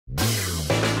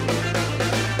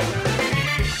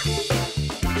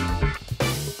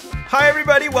Hi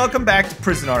everybody, welcome back to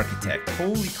Prison Architect.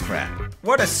 Holy crap.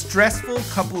 What a stressful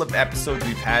couple of episodes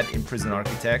we've had in Prison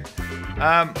Architect.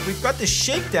 We've got this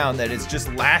shakedown that has just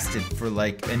lasted for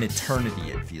like an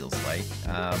eternity, it feels like.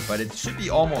 But it should be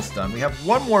almost done. We have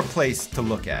one more place to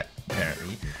look at,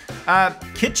 apparently.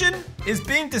 Kitchen is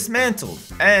being dismantled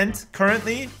and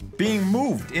currently being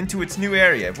moved into its new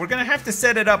area. We're gonna have to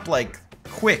set it up like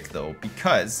quick though,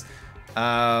 because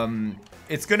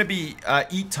it's gonna be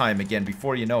eat time again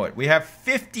before you know it. We have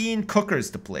 15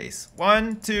 cookers to place.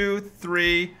 1, 2,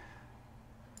 3,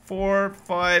 4,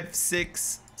 5,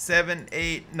 6, 7,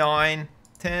 8, 9,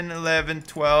 10, 11,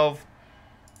 12,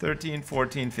 13,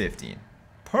 14, 15.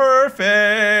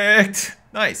 Perfect!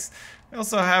 Nice. We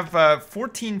also have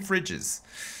 14 fridges.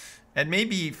 And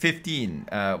maybe 15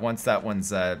 once that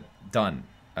one's done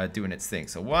doing its thing.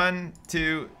 So 1,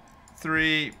 2,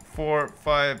 3, 4,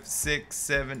 5, 6,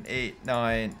 7, 8,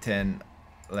 9, 10,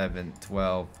 11,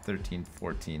 12, 13,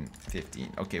 14,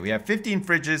 15. Okay, we have 15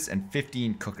 fridges and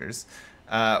 15 cookers.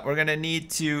 We're gonna need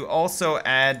to also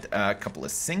add a couple of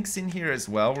sinks in here as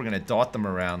well. We're gonna dot them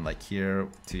around like here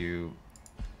to,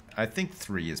 I think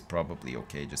 3 is probably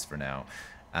okay just for now.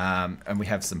 And we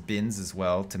have some bins as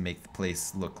well to make the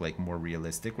place look like more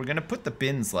realistic. We're gonna put the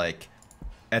bins like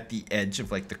at the edge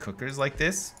of like the cookers like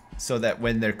this, so that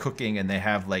when they're cooking and they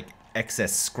have like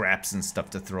excess scraps and stuff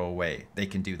to throw away, they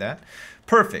can do that.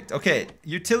 Perfect. Okay,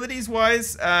 utilities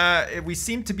wise, we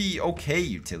seem to be okay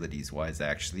utilities wise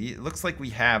actually. It looks like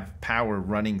we have power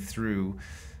running through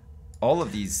all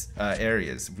of these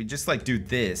areas. If we just like do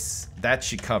this, that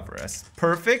should cover us.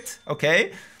 Perfect.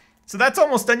 Okay. So that's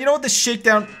almost done. You know what, the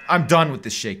shakedown, I'm done with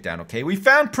this shakedown, okay? We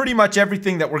found pretty much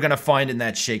everything that we're gonna find in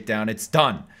that shakedown. It's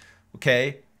done,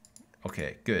 okay?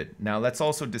 Okay, good. Now let's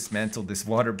also dismantle this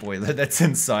water boiler that's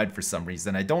inside for some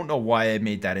reason. I don't know why I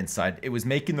made that inside. It was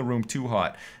making the room too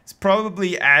hot. It's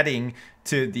probably adding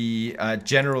to the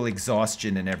general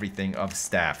exhaustion and everything of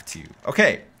staff too.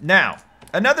 Okay, now,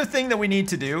 another thing that we need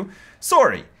to do,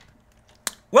 sorry.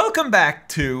 Welcome back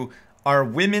to our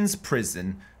women's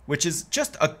prison, which is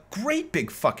just a great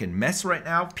big fucking mess right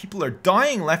now. People are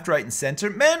dying left, right, and center.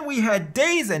 Man, we had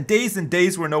days and days and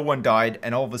days where no one died,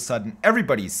 and all of a sudden,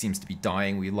 everybody seems to be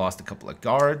dying. We lost a couple of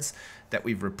guards that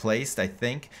we've replaced, I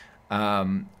think.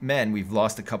 Man, we've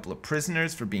lost a couple of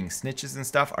prisoners for being snitches and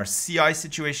stuff. Our CI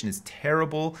situation is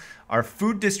terrible. Our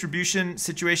food distribution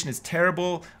situation is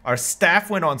terrible. Our staff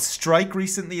went on strike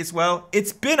recently as well.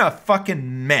 It's been a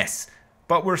fucking mess.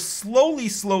 But we're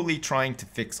slowly trying to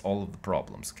fix all of the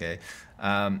problems, okay?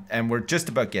 And we're just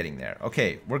about getting there.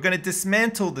 Okay, we're gonna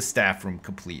dismantle the staff room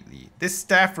completely. This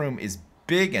staff room is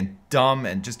big and dumb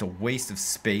and just a waste of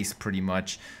space pretty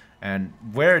much. And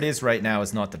where it is right now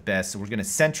is not the best, so we're gonna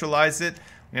centralize it.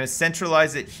 We're gonna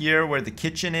centralize it here where the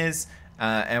kitchen is,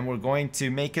 and we're going to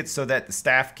make it so that the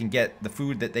staff can get the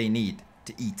food that they need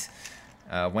to eat.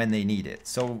 When they need it.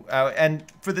 So, and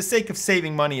for the sake of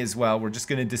saving money as well, we're just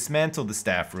going to dismantle the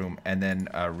staff room and then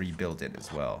rebuild it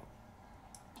as well.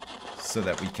 So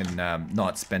that we can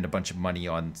not spend a bunch of money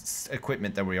on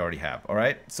equipment that we already have.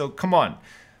 Alright? So come on,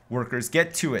 workers,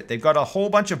 get to it. They've got a whole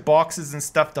bunch of boxes and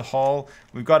stuff to haul.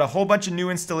 We've got a whole bunch of new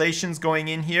installations going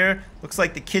in here. Looks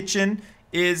like the kitchen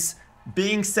is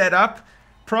being set up.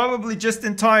 Probably just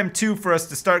in time too for us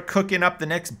to start cooking up the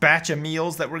next batch of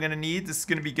meals that we're gonna need. This is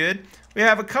gonna be good. We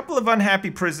have a couple of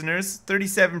unhappy prisoners.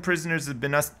 37 prisoners have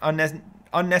been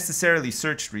unnecessarily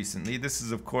searched recently. This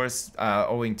is of course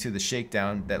owing to the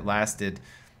shakedown that lasted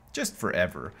just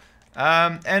forever.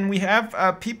 And we have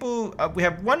we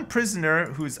have one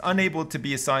prisoner who's unable to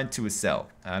be assigned to a cell.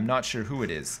 I'm not sure who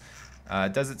it is.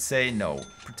 Does it say? No.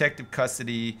 Protective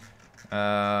custody.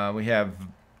 We have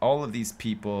all of these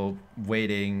people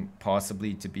waiting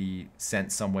possibly to be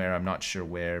sent somewhere. I'm not sure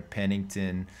where.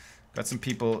 Pennington. Got some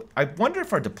people. I wonder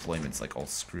if our deployment's like all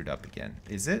screwed up again.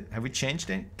 Is it? Have we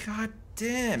changed it? God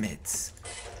damn it.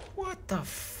 What the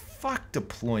fuck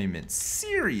deployment?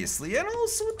 Seriously? And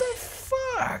also what the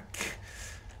fuck?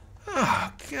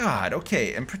 Oh god.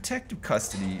 Okay, and protective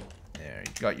custody. There,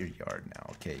 you got your yard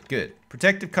now. Okay, good.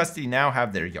 Protective custody now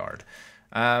have their yard.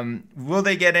 Will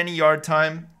they get any yard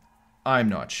time? I'm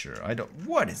not sure. I don't.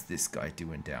 What is this guy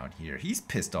doing down here? He's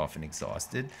pissed off and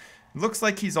exhausted. Looks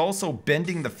like he's also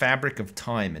bending the fabric of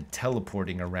time and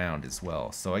teleporting around as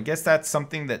well. So I guess that's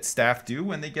something that staff do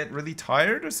when they get really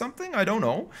tired or something. I don't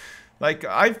know. Like,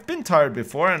 I've been tired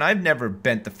before and I've never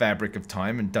bent the fabric of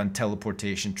time and done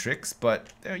teleportation tricks. But,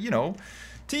 you know,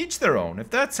 to each their own. If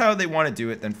that's how they want to do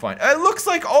it, then fine. It looks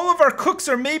like all of our cooks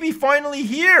are maybe finally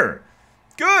here.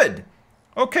 Good.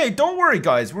 Okay, don't worry,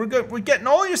 guys. We're good. We're getting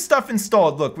all your stuff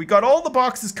installed. Look, we got all the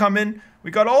boxes coming.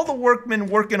 We got all the workmen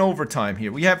working overtime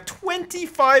here. We have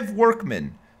 25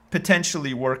 workmen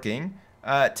potentially working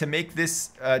to make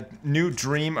this new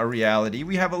dream a reality.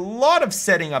 We have a lot of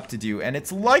setting up to do, and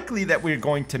it's likely that we're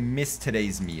going to miss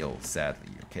today's meal, sadly.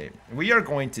 Okay, we are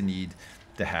going to need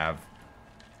to have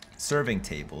serving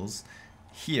tables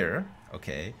here.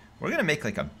 Okay, we're gonna make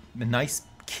like a nice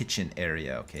kitchen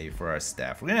area, okay, for our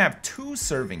staff. We're gonna have 2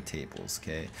 serving tables,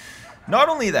 okay. Not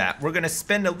only that, we're gonna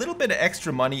spend a little bit of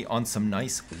extra money on some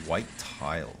nice white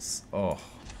tiles. Oh,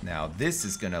 now this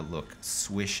is gonna look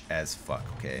swish as fuck,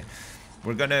 okay.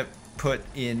 We're gonna put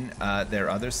in their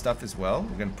other stuff as well.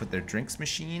 We're gonna put their drinks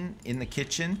machine in the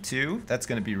kitchen too. That's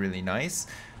gonna be really nice.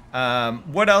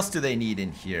 What else do they need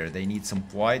in here? They need some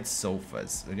wide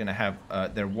sofas. They're gonna have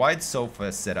their wide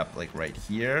sofa set up like right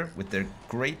here with their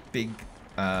great big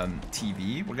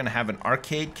TV. We're gonna have an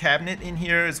arcade cabinet in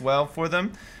here as well for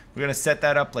them. We're gonna set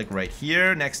that up like right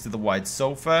here next to the wide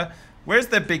sofa. Where's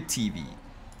the big TV?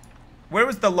 Where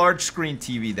was the large screen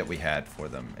TV that we had for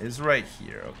them? It's right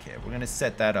here. Okay, we're gonna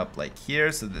set that up like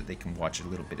here so that they can watch a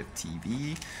little bit of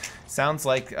TV. Sounds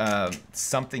like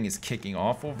something is kicking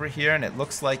off over here, and it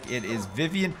looks like it is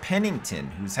Vivian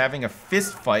Pennington who's having a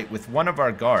fist fight with one of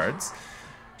our guards.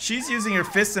 She's using her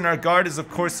fists, and our guard is of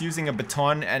course using a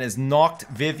baton and has knocked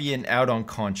Vivian out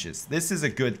unconscious. This is a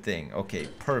good thing. Okay,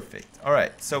 perfect. All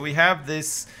right, so we have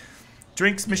this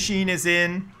drinks machine is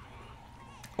in.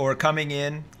 Or coming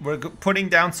in. We're putting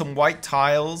down some white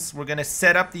tiles. We're gonna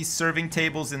set up these serving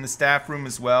tables in the staff room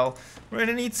as well. We're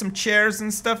gonna need some chairs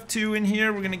and stuff too in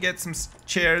here. We're gonna get some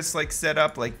chairs like set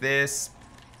up like this.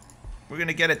 We're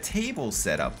gonna get a table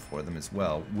set up for them as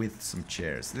well with some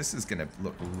chairs. This is gonna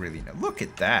look really nice. Look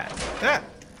at that. That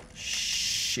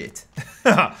shit.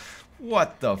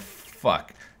 What the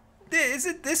fuck? Is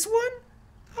it this one?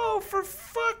 Oh, for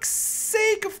fuck's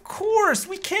sake, of course.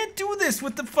 We can't do this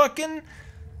with the fucking...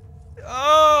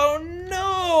 Oh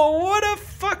no, what a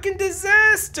fucking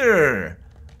disaster.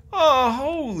 Oh,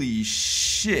 holy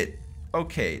shit.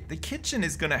 Okay, the kitchen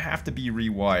is gonna have to be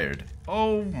rewired.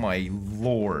 Oh my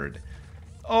lord.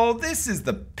 Oh, this is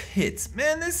the pits.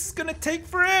 Man, this is gonna take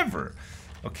forever.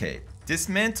 Okay,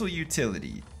 dismantle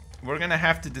utility. We're gonna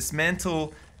have to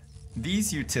dismantle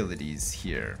these utilities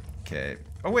here. Okay.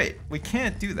 Oh wait, we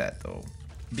can't do that though,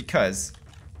 because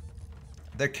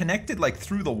they're connected like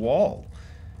through the wall.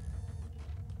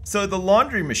 So the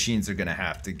laundry machines are gonna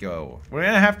have to go. We're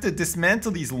gonna have to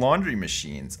dismantle these laundry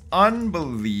machines.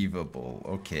 Unbelievable.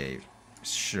 Okay,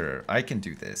 sure, I can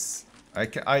do this. I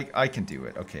can do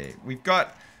it. Okay, we've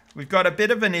got a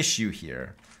bit of an issue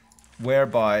here,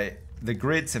 whereby the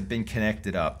grids have been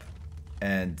connected up,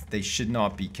 and they should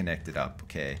not be connected up.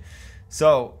 Okay,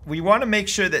 so we want to make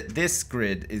sure that this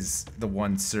grid is the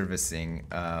one servicing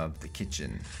the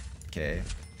kitchen. Okay.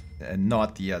 And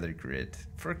not the other grid.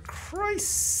 For Christ's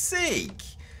sake!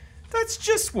 That's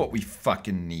just what we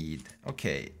fucking need.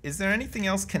 Okay, is there anything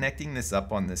else connecting this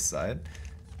up on this side?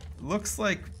 Looks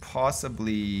like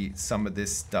possibly some of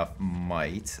this stuff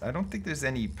might. I don't think there's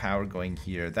any power going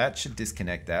here. That should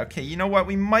disconnect that. Okay, you know what?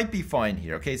 We might be fine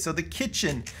here. Okay, so the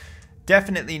kitchen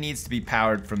definitely needs to be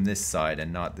powered from this side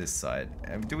and not this side.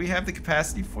 Do we have the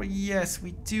capacity for? Yes,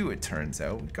 we do, it turns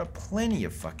out. We've got plenty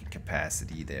of fucking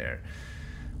capacity there.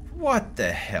 What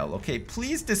the hell? Okay,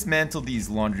 please dismantle these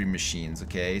laundry machines,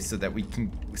 okay? So that we can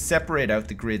separate out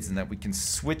the grids and that we can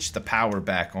switch the power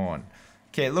back on.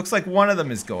 Okay, it looks like one of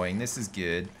them is going. This is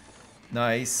good.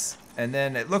 Nice. And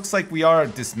then it looks like we are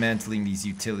dismantling these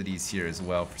utilities here as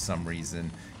well for some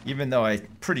reason. Even though I'm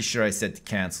pretty sure I said to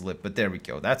cancel it, but there we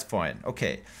go. That's fine.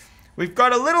 Okay. We've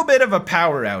got a little bit of a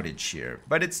power outage here,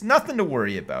 but it's nothing to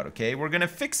worry about, okay? We're gonna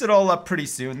fix it all up pretty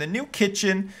soon. The new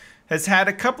kitchen has had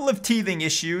a couple of teething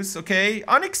issues, okay?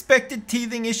 Unexpected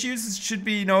teething issues, should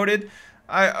be noted.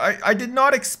 I did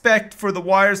not expect for the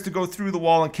wires to go through the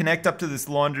wall and connect up to this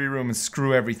laundry room and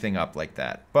screw everything up like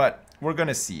that. But we're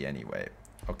gonna see anyway.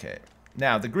 Okay.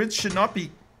 Now, the grids should not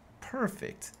be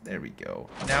perfect. There we go.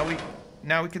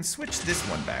 Now we can switch this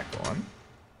one back on.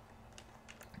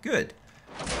 Good.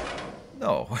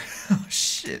 No. Oh,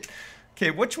 shit.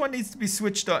 Okay, which one needs to be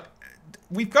switched on?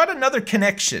 We've got another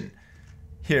connection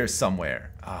here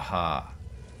somewhere. Aha.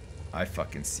 I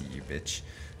fucking see you, bitch.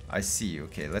 I see you.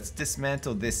 Okay, let's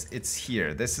dismantle this. It's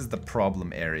here. This is the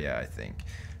problem area, I think.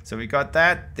 So we got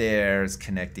that there's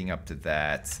connecting up to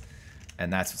that.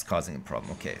 And that's what's causing the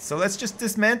problem. Okay, so let's just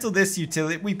dismantle this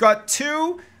utility. We've got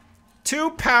two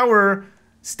power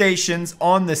stations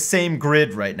on the same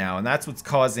grid right now. And that's what's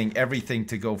causing everything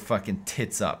to go fucking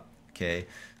tits up. Okay.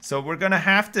 So we're gonna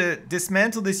have to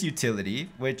dismantle this utility,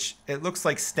 which it looks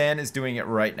like Stan is doing it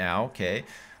right now, okay?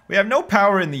 We have no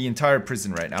power in the entire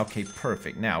prison right now. Okay,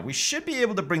 perfect. Now, we should be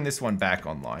able to bring this one back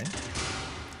online.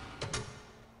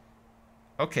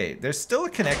 Okay, there's still a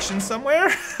connection somewhere.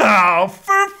 Oh,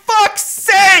 for fuck's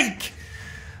sake!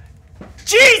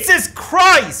 Jesus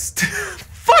Christ!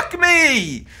 Fuck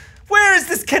me! Where is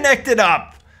this connected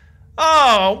up?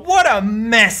 Oh, what a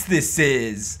mess this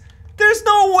is. There's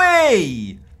no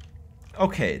way.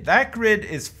 Okay, that grid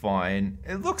is fine.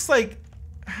 It looks like,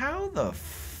 how the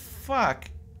fuck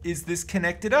is this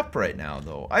connected up right now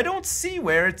though? I don't see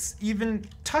where it's even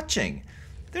touching.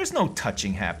 There's no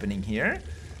touching happening here.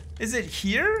 Is it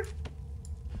here?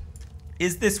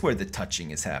 Is this where the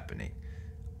touching is happening?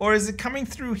 Or is it coming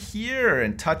through here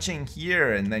and touching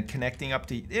here and then connecting up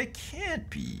to... It can't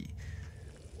be.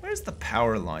 Where's the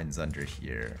power lines under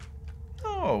here?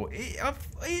 Oh,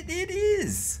 it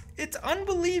is. It's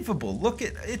unbelievable. Look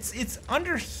at it's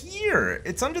under here.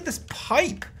 It's under this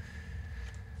pipe.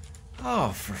 Oh,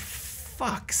 for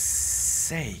fuck's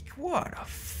sake. What a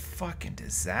fucking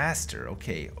disaster.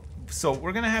 Okay, so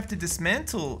we're gonna have to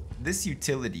dismantle this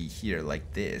utility here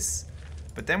like this.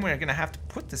 But then we're gonna have to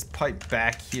put this pipe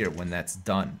back here when that's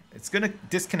done. It's gonna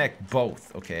disconnect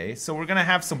both, okay? So we're gonna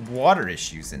have some water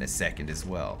issues in a second as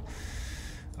well.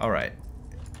 All right,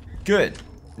 good.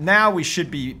 Now we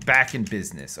should be back in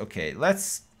business. Okay,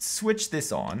 let's switch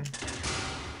this on.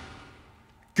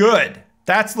 Good,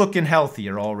 that's looking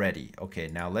healthier already. Okay,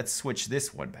 now let's switch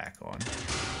this one back on.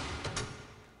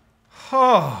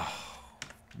 Oh,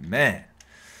 man.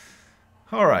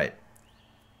 All right,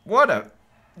 what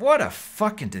a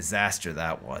fucking disaster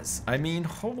that was. I mean,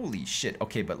 holy shit.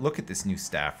 Okay, but look at this new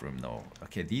staff room, though.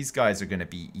 Okay, these guys are going to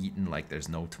be eating like there's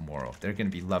no tomorrow. They're going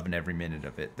to be loving every minute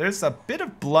of it. There's a bit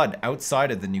of blood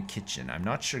outside of the new kitchen. I'm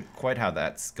not sure quite how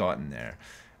that's gotten there.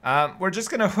 We're just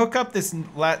going to hook up this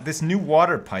new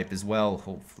water pipe as well,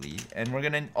 hopefully. And we're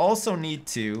going to also need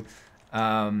to,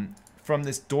 from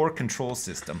this door control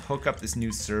system, hook up this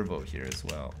new servo here as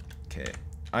well. Okay.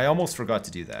 I almost forgot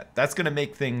to do that. That's gonna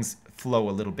make things flow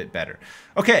a little bit better.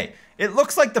 Okay, it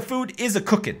looks like the food is a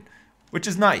cooking, which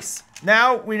is nice.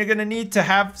 Now we're gonna need to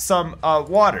have some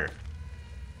water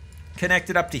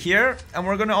connected up to here, and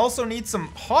we're gonna also need some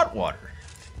hot water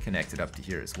connected up to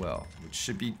here as well, which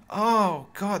should be, oh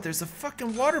god, there's a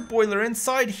fucking water boiler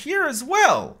inside here as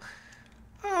well.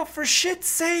 Oh, for shit's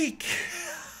sake.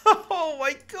 Oh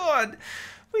my god.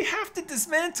 We have to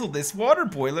dismantle this water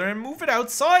boiler and move it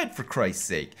outside, for Christ's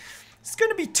sake. It's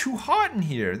gonna be too hot in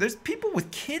here. There's people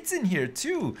with kids in here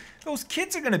too. Those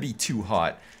kids are gonna be too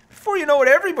hot. Before you know it,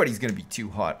 everybody's gonna be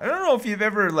too hot. I don't know if you've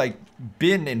ever like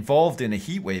been involved in a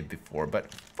heat wave before,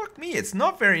 but fuck me, it's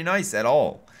not very nice at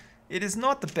all. It is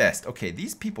not the best. Okay,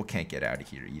 these people can't get out of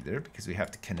here either because we have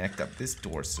to connect up this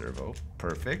door servo.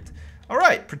 Perfect. All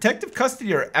right, protective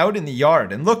custody are out in the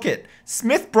yard. And look at,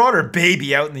 Smith brought her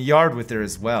baby out in the yard with her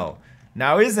as well.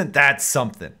 Now, isn't that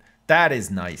something? That is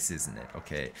nice, isn't it?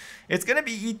 Okay, it's gonna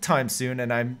be eat time soon,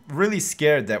 and I'm really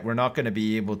scared that we're not gonna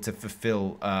be able to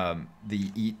fulfill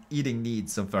the eating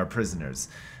needs of our prisoners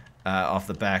off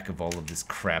the back of all of this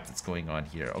crap that's going on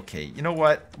here. Okay, you know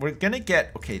what? We're gonna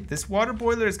get, okay, this water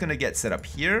boiler is gonna get set up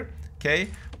here, okay?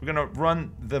 We're gonna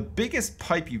run the biggest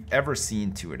pipe you've ever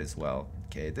seen to it as well.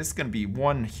 Okay, this is gonna be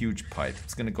one huge pipe.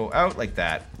 It's gonna go out like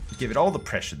that, give it all the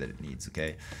pressure that it needs,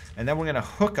 okay? And then we're gonna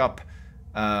hook up,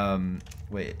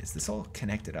 wait, is this all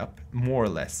connected up? More or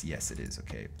less, yes it is,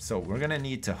 okay. So we're gonna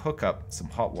need to hook up some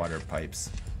hot water pipes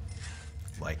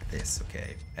like this,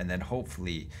 okay? And then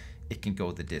hopefully it can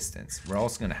go the distance. We're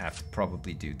also gonna have to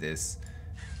probably do this,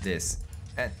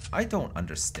 and I don't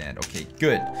understand. Okay,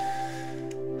 good.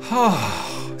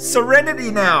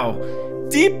 Serenity now.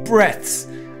 Deep breaths.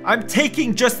 I'm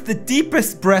taking just the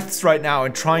deepest breaths right now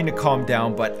and trying to calm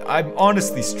down, but I'm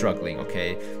honestly struggling,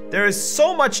 okay? There is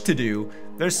so much to do.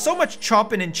 There's so much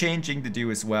chopping and changing to do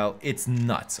as well. It's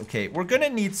nuts, okay? We're gonna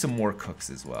need some more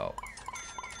cooks as well.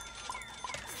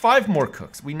 5 more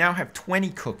cooks. We now have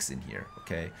 20 cooks in here,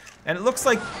 okay? And it looks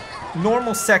like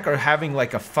normal sec are having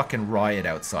like a fucking riot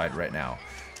outside right now.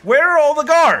 Where are all the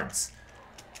guards?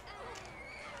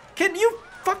 Can you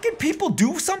fucking people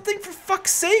do something for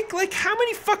fuck's sake? Like, how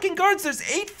many fucking guards? There's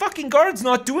 8 fucking guards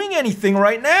not doing anything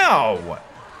right now.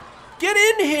 Get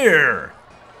in here.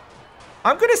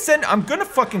 I'm gonna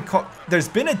fucking call. There's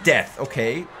been a death,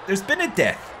 okay? There's been a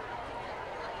death.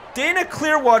 Dana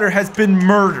Clearwater has been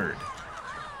murdered.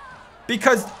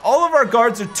 Because all of our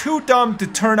guards are too dumb to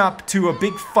turn up to a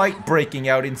big fight breaking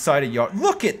out inside a yard.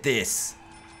 Look at this.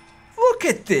 Look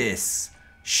at this.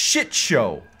 Shit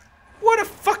show. What a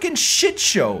fucking shit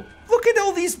show. Look at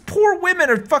all these poor women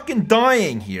are fucking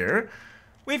dying here.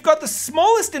 We've got the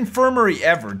smallest infirmary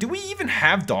ever. Do we even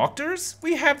have doctors?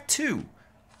 We have 2.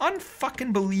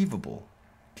 Unfucking believable.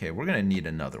 Okay, we're gonna need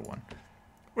another one.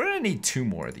 We're gonna need 2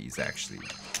 more of these, actually.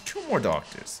 2 more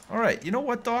doctors. Alright, you know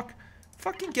what, Doc?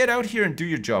 Fucking get out here and do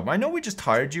your job. I know we just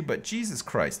hired you, but Jesus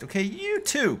Christ. Okay, you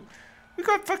too. We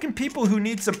got fucking people who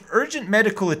need some urgent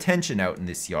medical attention out in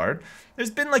this yard. There's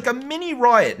been like a mini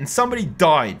riot and somebody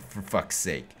died, for fuck's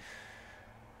sake.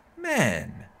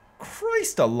 Man,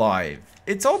 Christ alive.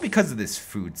 It's all because of this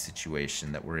food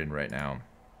situation that we're in right now.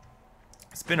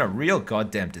 It's been a real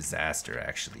goddamn disaster,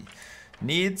 actually.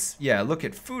 Needs? Yeah, look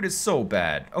at food is so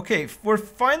bad. Okay, we're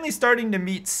finally starting to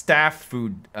meet staff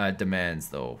food demands,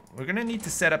 though. We're gonna need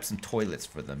to set up some toilets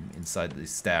for them inside the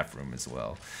staff room as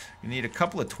well. We need a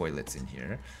couple of toilets in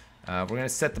here. We're gonna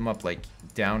set them up like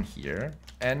down here.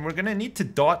 And we're gonna need to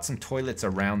dot some toilets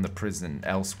around the prison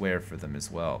elsewhere for them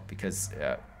as well. Because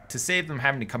to save them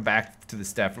having to come back to the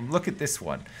staff room, look at this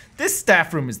one. This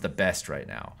staff room is the best right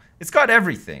now. It's got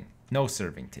everything. No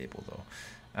serving table,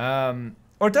 though.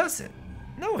 Or does it?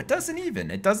 No, it doesn't even.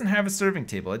 It doesn't have a serving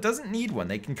table. It doesn't need one.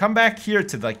 They can come back here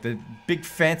to like the big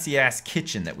fancy ass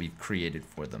kitchen that we've created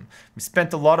for them. We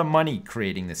spent a lot of money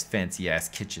creating this fancy ass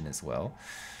kitchen as well.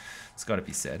 It's got to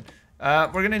be said.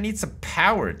 We're going to need some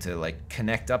power to like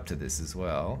connect up to this as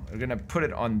well. We're going to put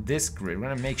it on this grid. We're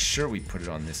going to make sure we put it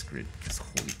on this grid because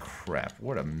holy crap,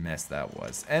 what a mess that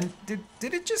was. And did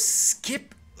it just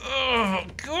skip? Oh,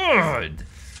 God.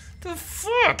 The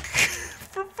fuck?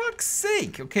 For fuck's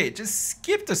sake. Okay, it just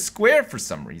skipped a square for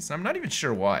some reason. I'm not even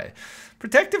sure why.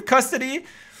 Protective custody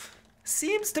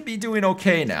seems to be doing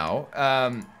okay now.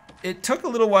 It took a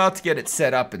little while to get it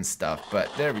set up and stuff,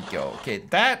 but there we go. Okay,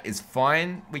 that is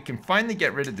fine. We can finally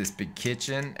get rid of this big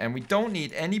kitchen, and we don't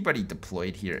need anybody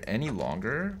deployed here any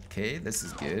longer. Okay, this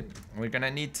is good. We're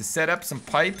gonna need to set up some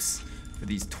pipes for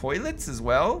these toilets as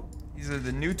well. These are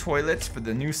the new toilets for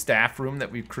the new staff room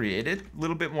that we've created. A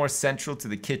little bit more central to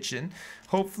the kitchen.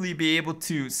 Hopefully be able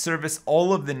to service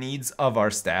all of the needs of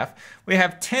our staff. We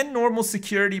have 10 normal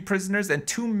security prisoners and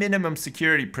 2 minimum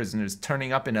security prisoners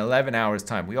turning up in 11 hours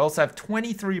time. We also have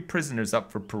 23 prisoners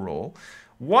up for parole.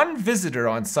 1 visitor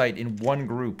on site in 1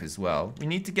 group as well. We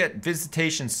need to get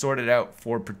visitation sorted out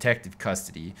for protective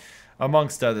custody,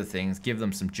 amongst other things, give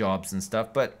them some jobs and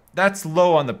stuff, but that's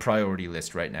low on the priority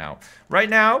list right now. Right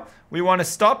now, we want to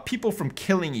stop people from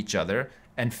killing each other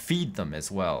and feed them as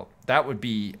well. That would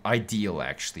be ideal,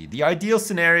 actually. The ideal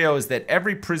scenario is that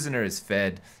every prisoner is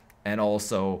fed and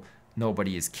also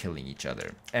nobody is killing each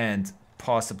other. And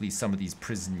possibly some of these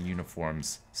prison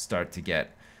uniforms start to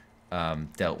get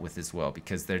dealt with as well,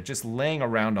 because they're just laying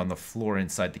around on the floor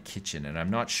inside the kitchen, and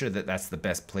I'm not sure that that's the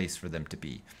best place for them to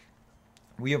be.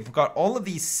 We have got all of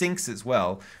these sinks as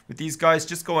well, with these guys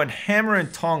just going hammer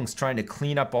and tongs trying to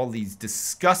clean up all these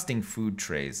disgusting food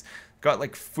trays. Got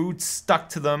like food stuck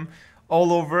to them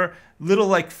all over, little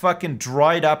like fucking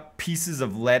dried up pieces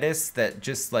of lettuce that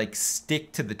just like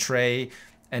stick to the tray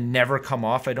and never come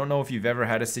off. I don't know if you've ever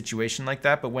had a situation like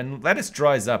that, but when lettuce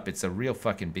dries up, it's a real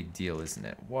fucking big deal, isn't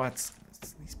it? What's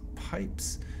these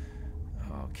pipes?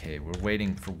 Okay, we're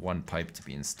waiting for 1 pipe to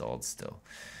be installed still.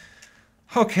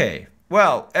 Okay.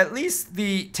 Well, at least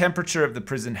the temperature of the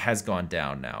prison has gone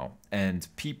down now, and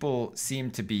people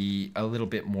seem to be a little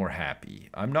bit more happy.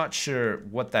 I'm not sure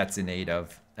what that's in aid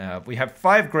of. We have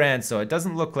 5 grand, so it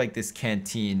doesn't look like this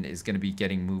canteen is going to be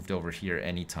getting moved over here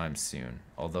anytime soon.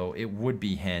 Although it would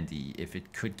be handy if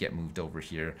it could get moved over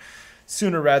here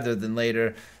sooner rather than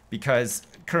later, because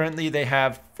currently they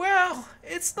have, well,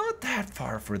 it's not that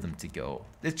far for them to go.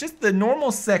 It's just the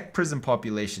normal sec prison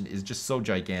population is just so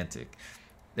gigantic.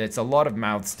 It's a lot of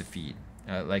mouths to feed.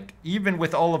 Like, even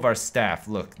with all of our staff,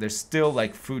 look, there's still,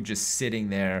 like, food just sitting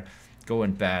there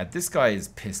going bad. This guy is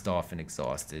pissed off and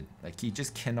exhausted. Like, he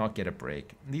just cannot get a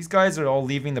break. These guys are all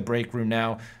leaving the break room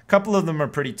now. A couple of them are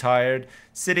pretty tired,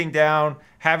 sitting down,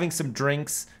 having some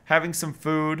drinks, having some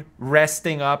food,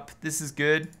 resting up. This is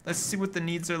good. Let's see what the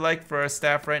needs are like for our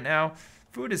staff right now.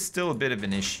 Food is still a bit of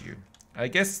an issue. I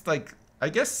guess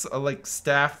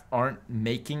staff aren't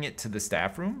making it to the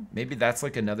staff room. Maybe that's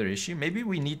like another issue. Maybe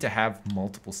we need to have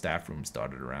multiple staff rooms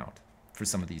dotted around for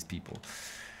some of these people.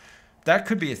 That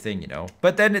could be a thing, you know.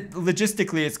 But then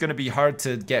logistically, it's going to be hard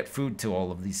to get food to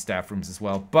all of these staff rooms as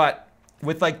well. But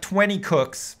with like 20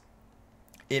 cooks,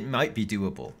 it might be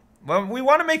doable. Well, we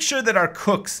want to make sure that our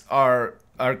cooks are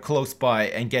close by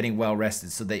and getting well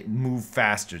rested so they move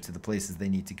faster to the places they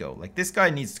need to go. Like, this guy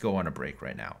needs to go on a break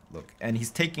right now. Look, and he's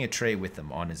taking a tray with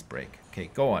him on his break. Okay,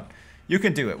 go on. You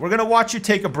can do it. We're going to watch you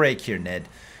take a break here, Ned.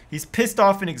 He's pissed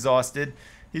off and exhausted.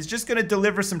 He's just going to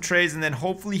deliver some trays, and then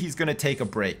hopefully he's going to take a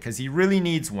break because he really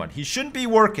needs one. He shouldn't be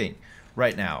working.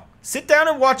 right now. Sit down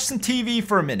and watch some TV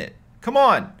for a minute. Come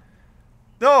on.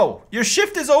 No, your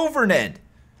shift is over, Ned.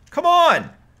 Come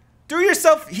on. Do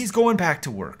yourself... He's going back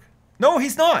to work. No,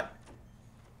 he's not.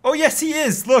 Oh, yes, he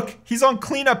is. Look, he's on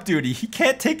cleanup duty. He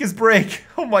can't take his break.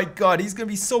 Oh, my God. He's going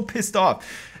to be so pissed off.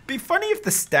 It'd be funny if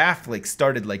the staff, like,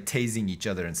 started, like, tasing each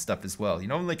other and stuff as well. You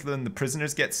know, like, when the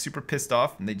prisoners get super pissed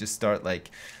off and they just start,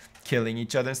 like, killing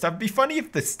each other and stuff. It'd be funny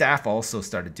if the staff also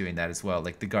started doing that as well.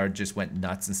 Like, the guard just went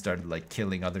nuts and started, like,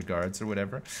 killing other guards or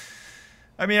whatever.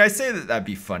 I mean, I say that that'd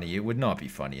be funny. It would not be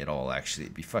funny at all, actually.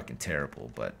 It'd be fucking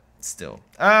terrible, but... still.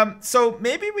 So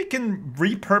maybe we can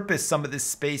repurpose some of this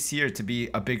space here to be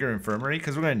a bigger infirmary,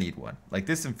 because we're going to need one. Like,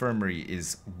 this infirmary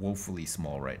is woefully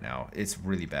small right now. It's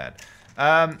really bad.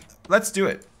 Let's do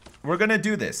it. We're going to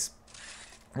do this.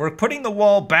 We're putting the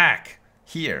wall back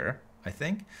here, I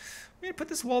think. We're going to put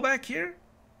this wall back here.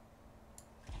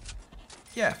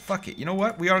 Yeah, fuck it. You know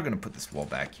what? We are going to put this wall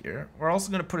back here. We're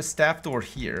also going to put a staff door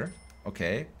here.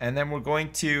 Okay. And then we're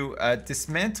going to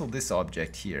dismantle this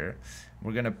object here.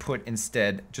 We're going to put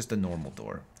instead just a normal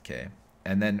door, okay?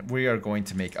 And then we are going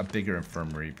to make a bigger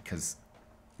infirmary because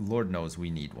Lord knows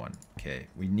we need one, okay?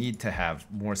 We need to have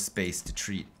more space to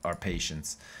treat our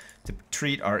patients, to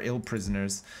treat our ill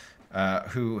prisoners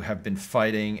who have been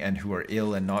fighting and who are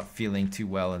ill and not feeling too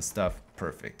well and stuff.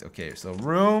 Perfect, okay, so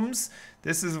rooms.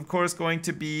 This is, of course, going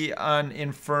to be an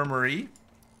infirmary.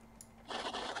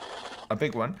 A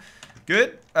big one.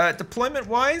 Good.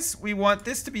 Deployment-wise, we want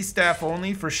this to be staff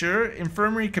only for sure.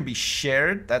 Infirmary can be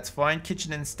shared. That's fine.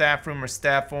 Kitchen and staff room are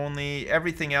staff only.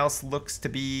 Everything else looks to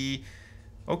be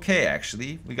okay,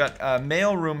 actually. We got a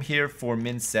mail room here for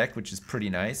MinSec, which is pretty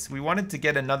nice. We wanted to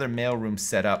get another mail room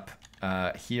set up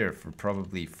here for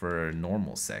probably for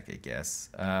normal sec, I guess.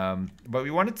 But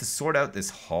we wanted to sort out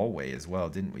this hallway as well,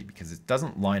 didn't we? Because it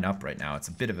doesn't line up right now. It's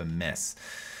a bit of a mess.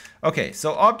 Okay,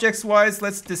 so objects-wise,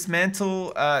 let's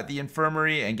dismantle the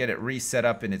infirmary and get it reset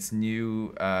up in its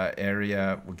new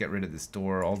area. We'll get rid of this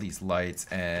door, all these lights,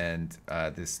 and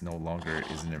this no longer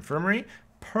is an infirmary.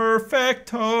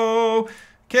 Perfecto!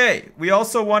 Okay, we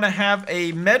also want to have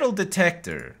a metal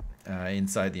detector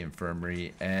inside the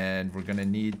infirmary, and we're going to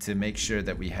need to make sure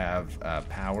that we have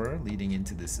power leading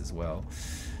into this as well.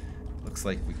 Looks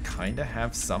like we kind of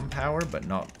have some power, but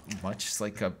not much. It's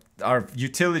like our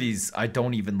utilities, I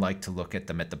don't even like to look at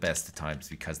them at the best of times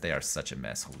because they are such a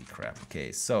mess. Holy crap.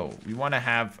 Okay, so we want to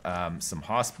have some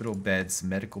hospital beds, some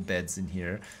medical beds in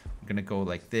here. We're going to go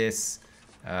like this.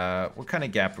 What kind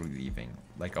of gap are we leaving?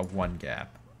 Like a 1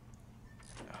 gap.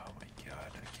 Oh my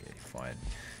god. Okay, fine.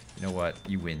 You know what?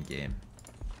 You win, game.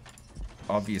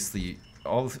 Obviously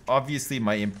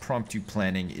my impromptu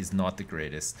planning is not the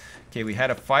greatest. Okay, we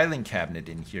had a filing cabinet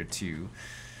in here too.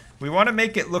 We want to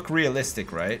make it look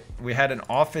realistic, right? We had an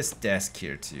office desk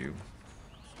here too.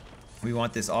 We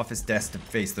want this office desk to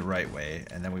face the right way,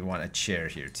 and then we want a chair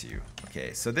here too.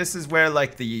 Okay, so this is where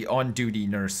like the on-duty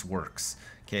nurse works.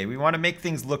 Okay, we want to make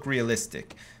things look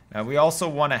realistic. Now we also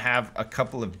want to have a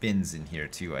couple of bins in here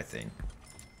too, I think.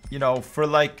 You know, for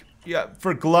like, yeah,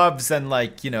 for gloves and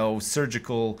like, you know,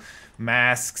 surgical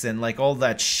masks and like all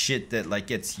that shit that like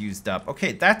gets used up.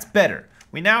 Okay, that's better.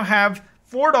 We now have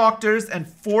 4 doctors and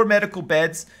 4 medical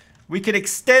beds. We could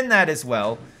extend that as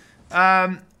well.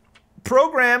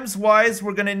 Programs wise,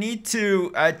 we're gonna need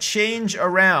to change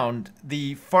around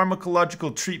the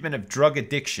pharmacological treatment of drug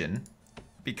addiction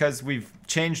because we've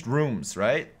changed rooms,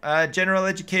 right? General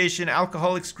education,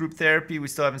 alcoholics group therapy, we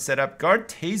still haven't set up. Guard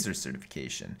taser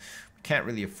certification. Can't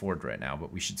really afford right now,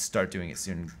 but we should start doing it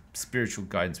soon. Spiritual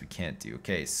guidance we can't do.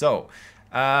 Okay, so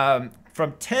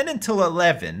from 10 until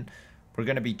 11, we're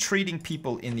going to be treating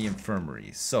people in the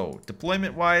infirmary. So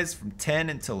deployment wise, from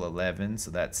 10 until 11, so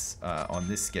that's on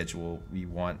this schedule, we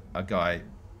want a guy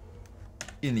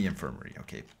in the infirmary.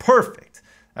 Okay, perfect.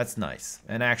 That's nice.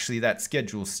 And actually that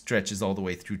schedule stretches all the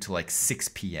way through to like 6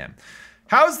 p.m.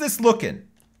 How's this looking?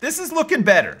 This is looking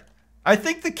better. I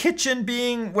think the kitchen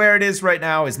being where it is right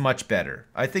now is much better.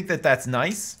 I think that that's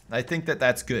nice. I think that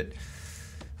that's good.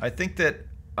 I think that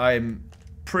I'm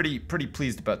pretty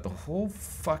pleased about the whole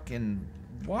fucking...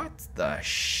 What the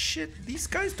shit? These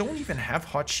guys don't even have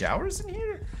hot showers in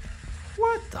here?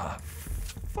 What the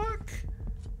fuck?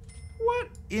 What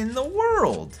in the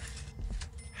world?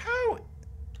 How?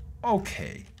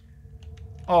 Okay.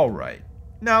 Alright.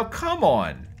 Now come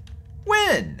on.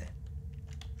 When?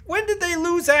 When did they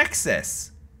lose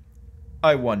access?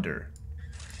 I wonder.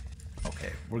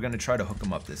 Okay, we're gonna try to hook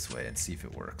them up this way and see if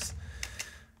it works.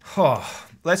 Oh,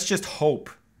 let's just hope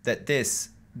that this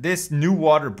new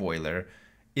water boiler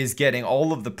is getting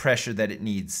all of the pressure that it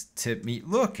needs to meet.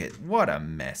 Look at what a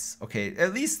mess. Okay,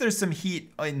 at least there's some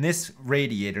heat in this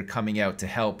radiator coming out to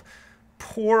help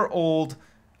poor old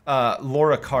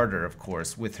Laura Carter, of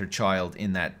course, with her child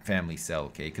in that family cell.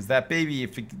 Okay, because that baby,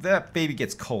 if that baby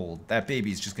gets cold, that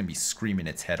baby is just gonna be screaming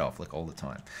its head off like all the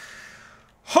time.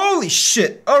 Holy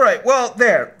shit. All right, well,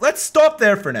 there. Let's stop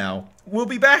there for now. We'll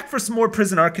be back for some more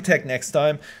Prison Architect next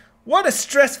time. What a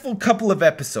stressful couple of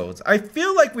episodes. I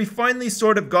feel like we've finally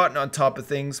sort of gotten on top of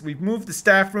things. We've moved the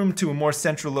staff room to a more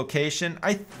central location.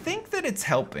 I think that it's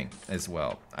helping as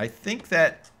well. I think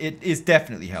that it is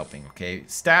definitely helping, okay?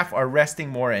 Staff are resting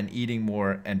more and eating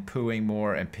more and pooing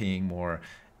more and peeing more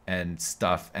and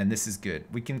stuff, and this is good.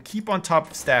 We can keep on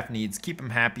top of staff needs, keep them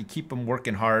happy, keep them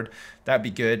working hard. That'd be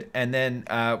good. And then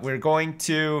we're going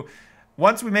to,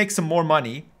 once we make some more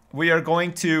money, we are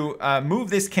going to move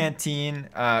this canteen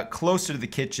closer to the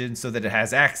kitchen so that it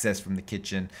has access from the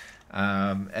kitchen.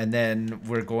 And then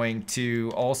we're going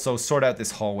to also sort out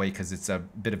this hallway because it's a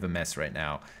bit of a mess right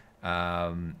now.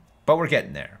 But we're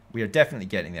getting there. We are definitely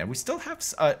getting there. We still have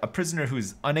a prisoner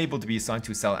who's unable to be assigned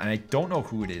to a cell, and I don't know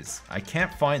who it is. I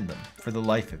can't find them for the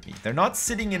life of me. They're not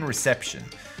sitting in reception,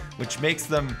 which makes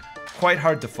them quite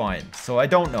hard to find. So I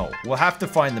don't know. We'll have to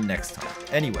find them next time.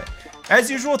 Anyway, as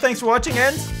usual, thanks for watching,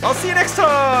 and I'll see you next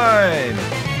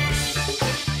time!